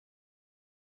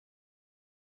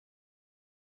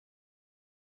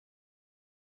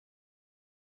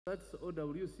That's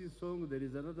OWC song. There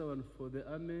is another one for the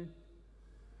army,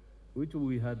 which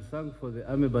we had sung for the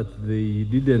army, but they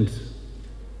didn't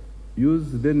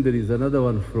use. Then there is another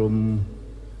one from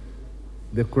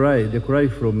the cry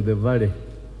from the valley.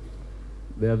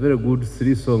 They are very good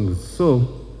 3 songs.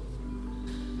 So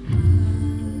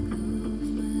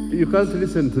you can't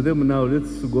listen to them now.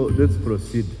 Let's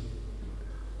proceed.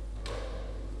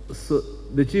 So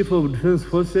the Chief of Defense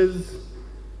Forces,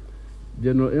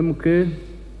 General MK,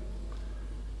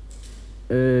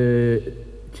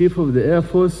 Chief of the Air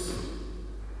Force,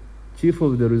 Chief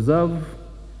of the Reserve,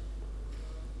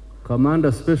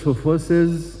 Commander Special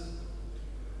Forces,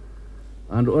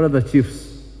 and all other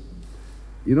chiefs.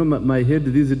 You know, my head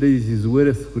these days is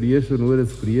wealth creation,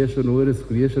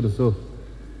 so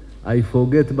I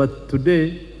forget. But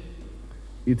today,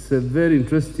 it's a very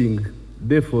interesting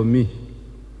day for me,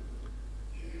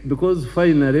 because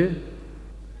finally,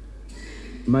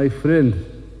 my friend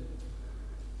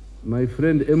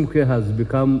MK has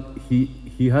become,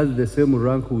 he has the same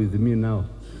rank with me now.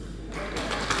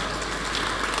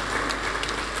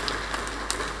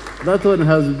 That one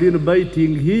has been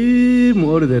biting him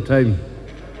all the time,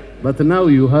 but now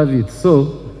you have it.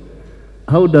 So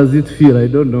how does it feel? I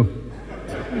don't know.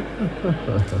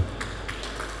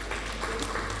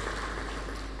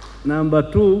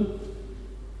 Number 2,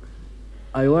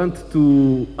 I want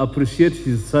to appreciate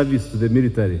his service to the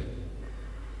military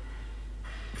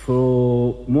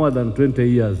for more than 20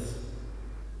 years,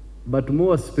 but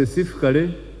more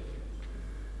specifically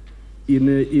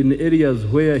in areas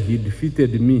where he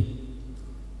defeated me.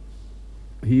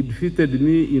 He defeated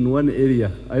me in one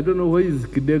area. I don't know where is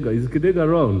Kidega. Is Kidega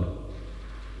around?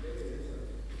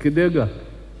 Kidega.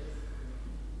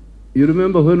 You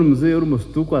remember when Mzee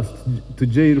almost took us to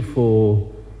jail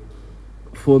for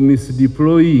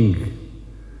misdeploying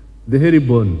the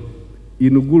heribon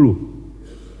in Ugulu?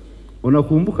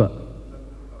 Unakumbuka?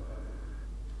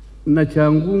 Na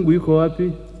Changungu iko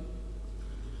wapi?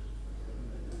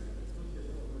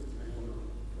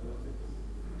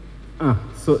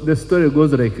 So the story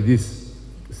goes like this.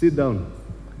 Sit down.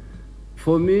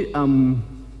 For me, I'm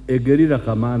a guerrilla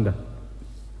commander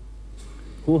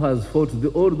who has fought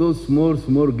all those small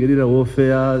guerrilla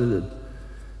warfare,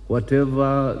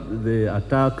 whatever, the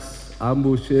attacks,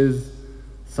 ambushes,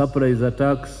 surprise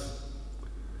attacks,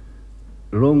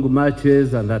 long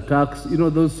marches and attacks, you know,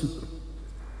 those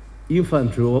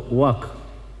infantry work.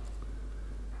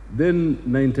 Then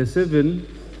 97,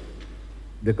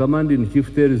 the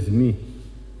commander-in-chief tells me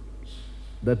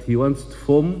that he wants to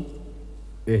form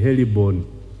a heribon.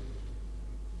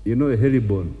 You know, a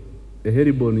heribon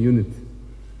unit.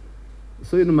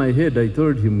 So in my head, I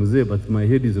told him, Mzee, but my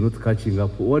head is not catching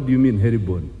up. What do you mean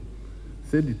heribon? He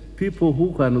said, people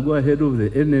who can go ahead of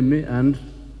the enemy, and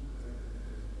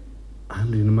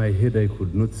in my head, I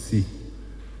could not see.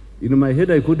 In my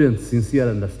head, I couldn't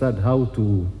sincerely understand how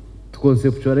to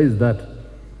conceptualize that.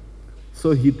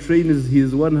 So he trains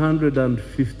his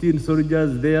 115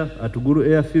 soldiers there at Guru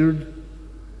Airfield,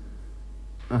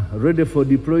 ready for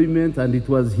deployment, and it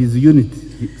was his unit,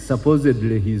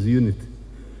 supposedly his unit.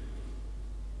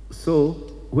 So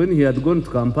when he had gone to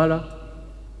Kampala,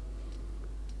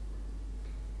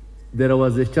 there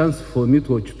was a chance for me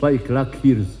to occupy Clark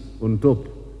Hills on top.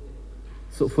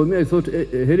 So for me, I thought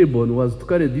heribon was to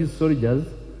carry these soldiers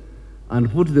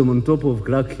and put them on top of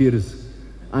Clark Hills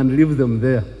and leave them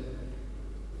there.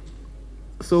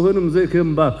 So when Mzee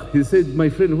came back, he said, my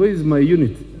friend, where is my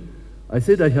unit? I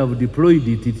said, I have deployed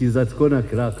it. It is at corner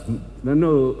Clark.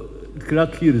 No,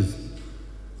 Clark Hills.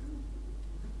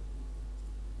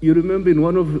 You remember in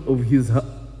one of his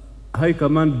high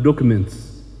command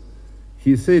documents,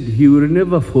 he said he will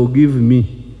never forgive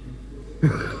me.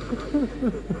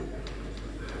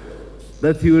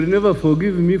 That he will never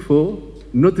forgive me for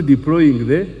not deploying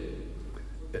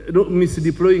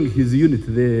misdeploying his unit,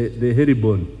 the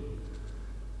heribon.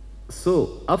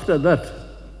 So after that,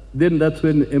 then that's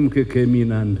when MK came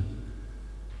in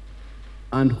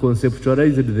and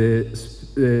conceptualized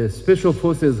the Special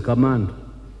Forces Command.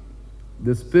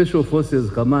 The Special Forces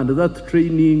Command, that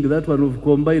training, that one of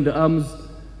combined arms,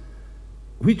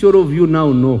 which all of you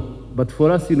now know. But for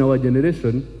us in our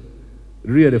generation,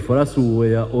 really for us who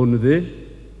were on the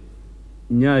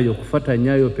nyayo, kufata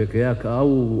nyayo peke yake,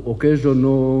 au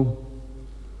occasional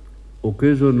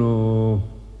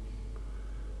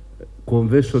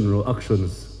conventional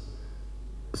actions.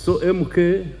 So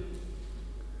MK,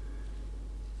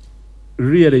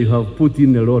 really you have put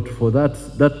in a lot for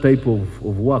that type of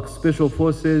work. Special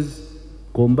Forces,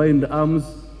 combined arms.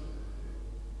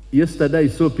 Yesterday I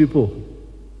saw people,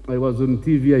 I was on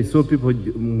TV, I saw people,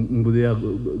 they are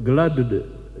glad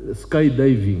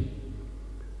skydiving.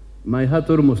 My heart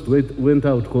almost went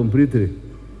out completely.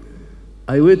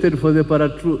 I waited for the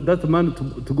that man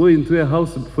to go into a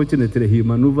house. Fortunately, he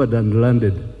maneuvered and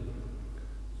landed.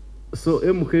 So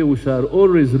MK, we shall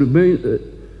always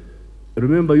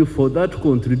remember you for that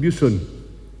contribution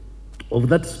of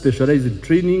that specialized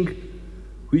training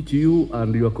which you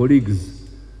and your colleagues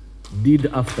did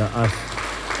after us.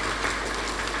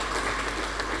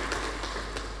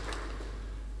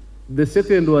 The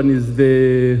second one is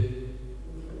the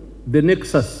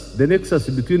nexus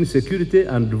between security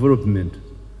and development,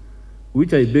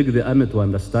 which I beg the Army to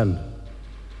understand.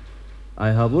 I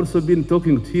have also been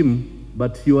talking to him,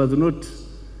 but he was not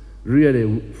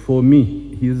really for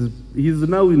me. He's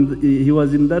now he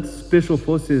was in that special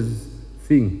forces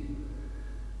thing.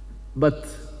 But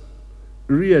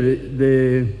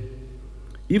really,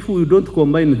 if we don't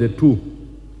combine the two,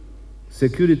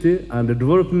 security and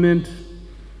development,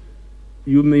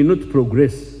 you may not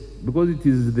progress, because it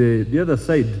is the other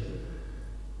side.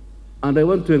 And I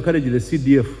want to encourage the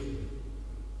CDF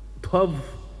to have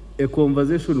a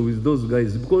conversation with those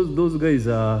guys, because those guys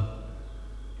are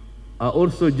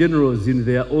also generals in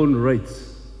their own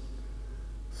rights.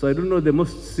 So I don't know the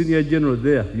most senior general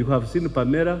there. You have seen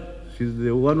Pamela, she's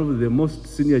one of the most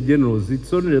senior generals.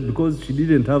 It's only because she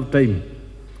didn't have time.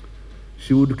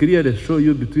 She would clearly show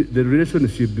you the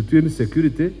relationship between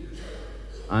security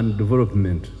and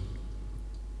development.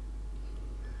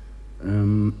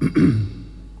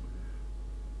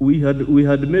 We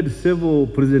had made several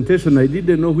presentations. I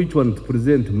didn't know which one to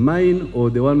present, mine or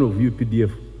the one of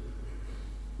UPDF.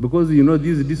 Because you know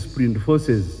these disciplined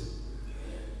forces,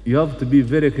 you have to be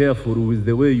very careful with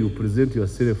the way you present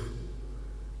yourself.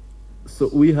 So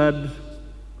we had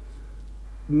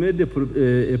made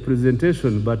a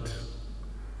presentation, but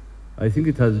I think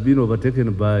it has been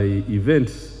overtaken by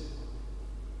events,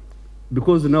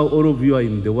 because now all of you are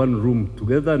in the one room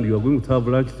together and you are going to have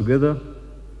lunch together.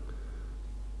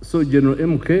 So General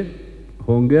MK,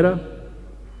 Hongera,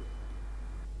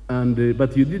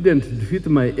 but you didn't defeat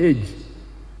my age.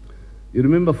 You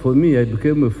remember, for me, I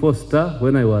became a 4-star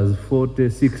when I was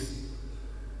 46.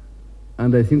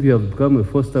 And I think you have become a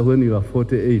 4-star when you are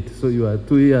 48. So you are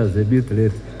 2 years a bit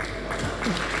late.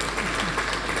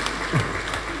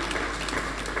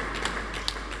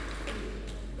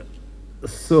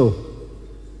 So,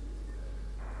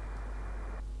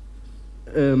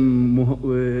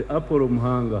 Apollo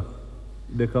Muhanga,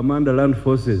 the Commander Land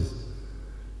Forces,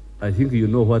 I think you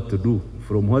know what to do.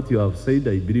 From what you have said,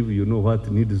 I believe you know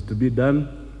what needs to be done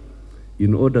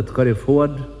in order to carry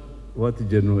forward what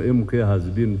General MK has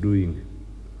been doing.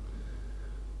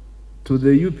 To the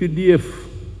UPDF,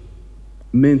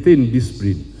 maintain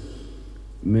discipline.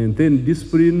 Maintain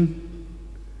discipline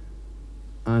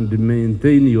and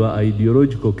maintain your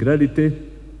ideological clarity,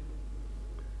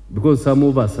 because some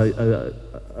of us, as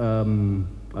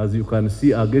you can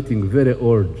see, are getting very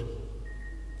old.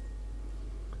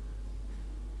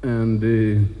 And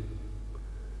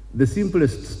the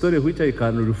simplest story which I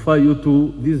can refer you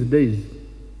to these days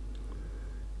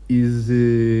is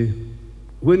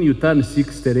when you turn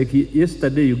 60, like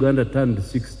yesterday Uganda turned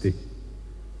 60.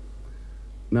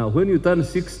 Now when you turn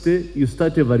 60, you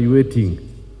start evaluating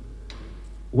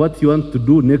what you want to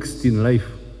do next in life.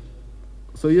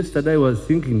 So yesterday I was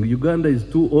thinking, Uganda is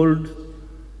too old,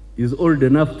 is old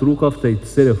enough to look after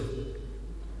itself.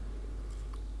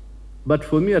 But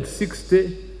for me at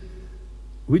 60,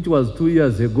 which was 2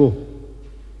 years ago,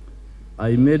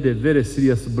 I made a very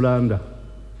serious blunder.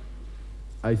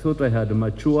 I thought I had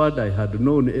matured, I had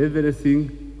known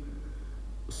everything.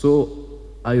 So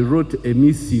I wrote a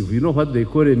missive, you know what they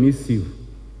call a missive,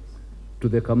 to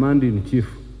the Commander-in-Chief.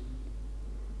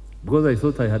 Because I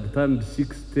thought I had turned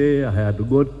 60, I had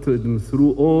gotten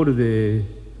through all the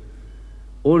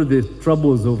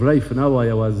troubles of life. Now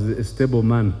I was a stable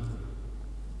man.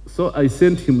 So I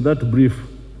sent him that brief.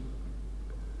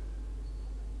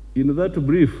 In that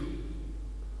brief,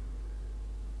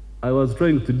 I was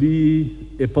trying to be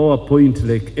a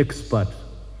PowerPoint-like expert.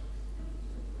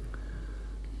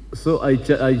 So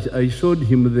I showed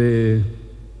him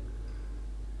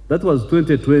that was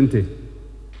 2020.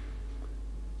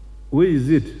 Where is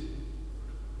it?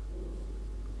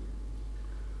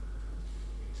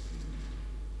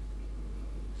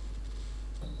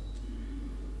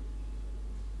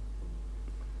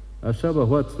 Ashaba,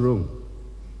 what's wrong?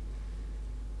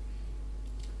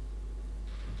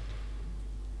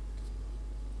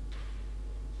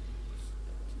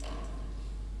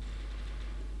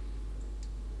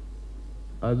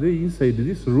 Are they inside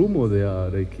this room or they are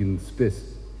like in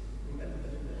space?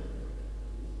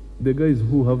 The guys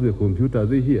who have the computer, are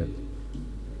they here?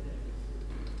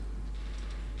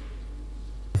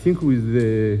 think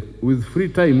with free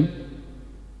time,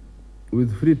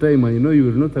 I know you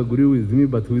will not agree with me,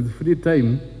 but with free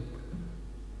time,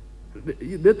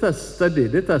 let us study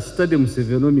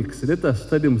Musevenomics. Let us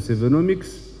study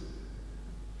Musevenomics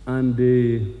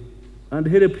and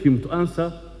help him to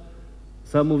answer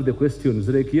some of the questions.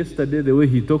 Like yesterday, the way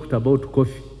he talked about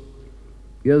coffee.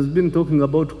 He has been talking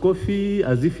about coffee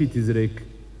as if it is like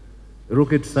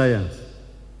rocket science.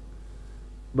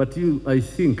 But I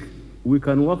think we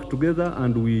can work together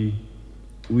and we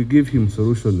give him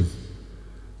solutions.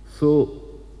 So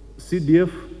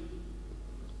CDF,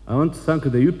 I want to thank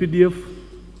the UPDF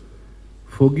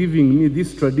for giving me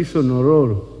this traditional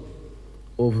role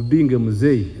of being a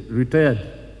Muhoozi, retired.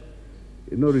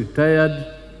 You know,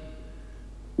 retired.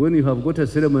 When you have got a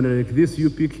ceremony like this, you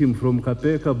pick him from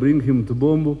Kapeka, bring him to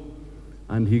Bombo,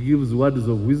 and he gives words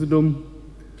of wisdom.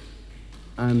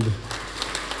 And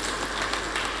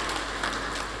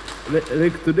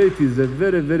like today, it is a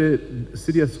very, very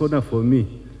serious honor for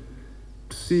me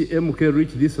to see MK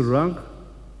reach this rank,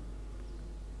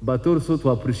 but also to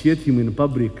appreciate him in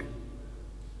public.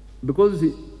 Because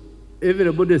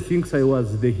everybody thinks I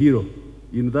was the hero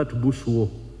in that Bush war.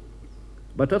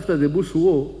 But after the Bush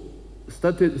war,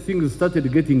 things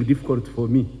started getting difficult for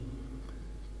me.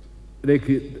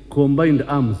 Like combined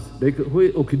arms. Like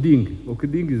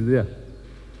Okiding is there.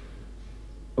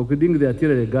 Okiding, the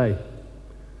artillery guy.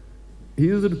 He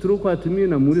used to look at me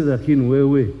and Muhoozi Kainerugaba,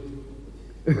 wewe.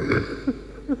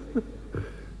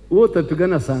 Wote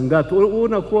tugana sangapi?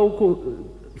 Unakuwa huko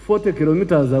 40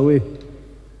 kilometers away.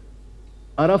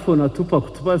 Alafu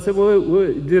kutupa sema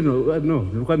wewe general, no,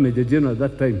 nilikuwa Major General at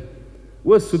that time.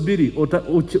 We subiri,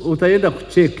 utaenda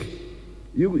kucheck.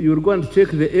 You're going to check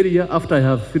the area after I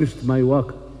have finished my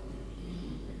work.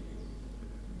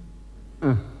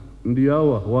 Ndio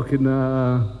hawa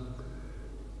wakina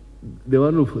the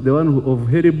one of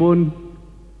Heribon,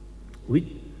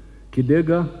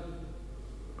 Kidega,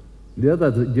 the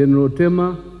other General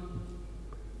Tema.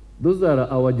 Those are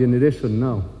our generation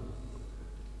now.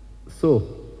 So,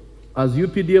 as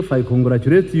UPDF, I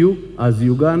congratulate you. As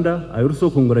Uganda, I also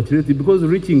congratulate you, because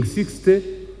reaching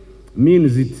 60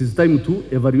 means it is time to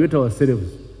evaluate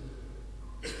ourselves.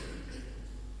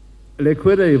 Like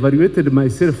when I evaluated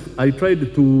myself, I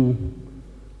tried to,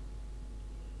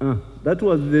 that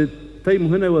was the time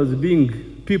when I was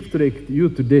being pipped like you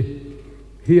today,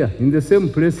 here, in the same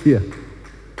place here.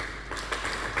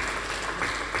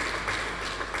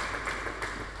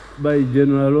 By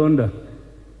General Onda.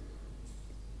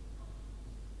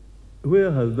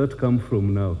 Where has that come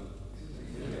from now?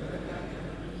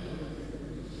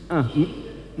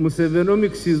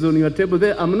 Musevenomics is on your table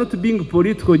there. I'm not being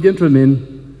political,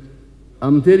 gentlemen.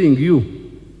 I'm telling you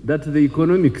that the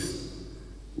economics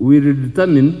will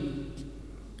determine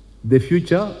the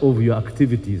future of your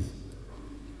activities.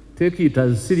 Take it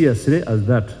as seriously as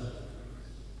that.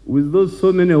 With those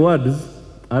so many words,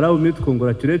 allow me to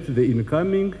congratulate the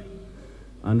incoming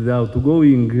and the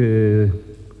outgoing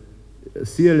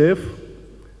CLF,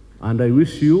 and I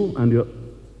wish you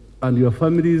and your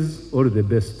families all the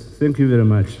best. Thank you very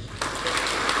much.